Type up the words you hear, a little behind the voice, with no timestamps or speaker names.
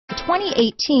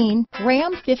2018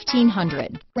 Ram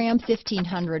 1500. Ram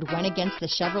 1500 went against the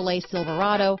Chevrolet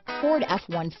Silverado, Ford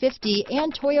F-150,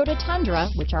 and Toyota Tundra,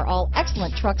 which are all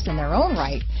excellent trucks in their own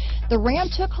right. The Ram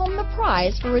took home the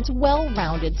prize for its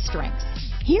well-rounded strengths.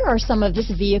 Here are some of this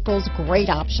vehicle's great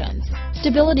options: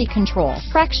 stability control,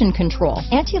 traction control,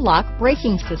 anti-lock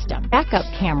braking system, backup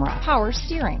camera, power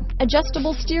steering,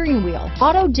 adjustable steering wheel,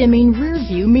 auto-dimming rear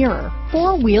view mirror,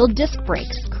 four-wheel disc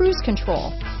brakes, cruise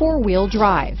control, four-wheel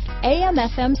drive,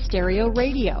 AM/FM stereo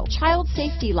radio, child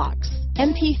safety locks,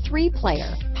 MP3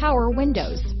 player, power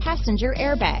windows, passenger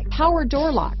airbag, power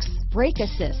door locks, brake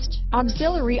assist,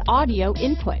 auxiliary audio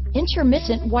input,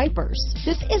 intermittent wipers.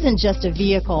 This isn't just a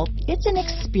vehicle, it's an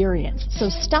experience. So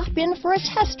stop in for a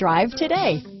test drive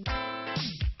today.